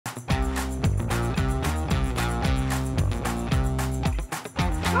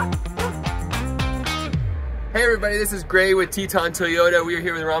Hey everybody, this is Gray with Teton Toyota. We are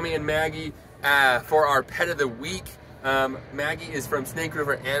here with Rami and Maggie for our Pet of the Week. Maggie is from Snake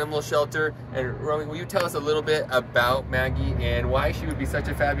River Animal Shelter. And Rami, will you tell us a little bit about Maggie and why she would be such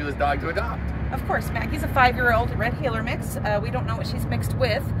a fabulous dog to adopt? Of course, Maggie's a 5-year-old red heeler mix. We don't know what she's mixed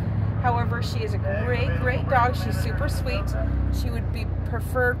with. However, she is a great dog. She's super sweet. She would be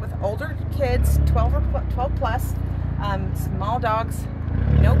preferred with older kids, 12 plus, small dogs,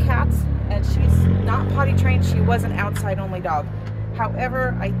 no cats, and she's not potty trained. She was an outside only dog.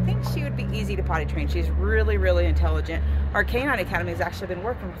 However, I think she would be easy to potty train. She's really intelligent. Our K9 Academy has actually been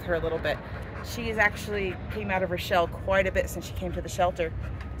working with her a little bit. She has actually came out of her shell quite a bit since she came to the shelter.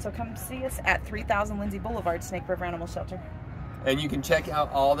 So come see us at 3000 Lindsay Boulevard, Snake River Animal Shelter. And you can check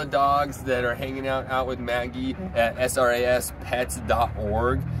out all the dogs that are hanging out with Maggie at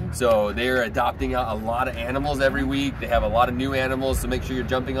sraspets.org. So they're adopting out a lot of animals every week. They have a lot of new animals, so make sure you're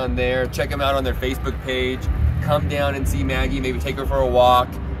jumping on there. Check them out on their Facebook page. Come down and see Maggie, maybe take her for a walk.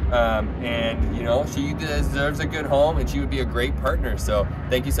 And you know, she deserves a good home and she would be a great partner. So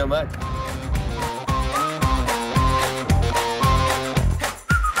thank you so much.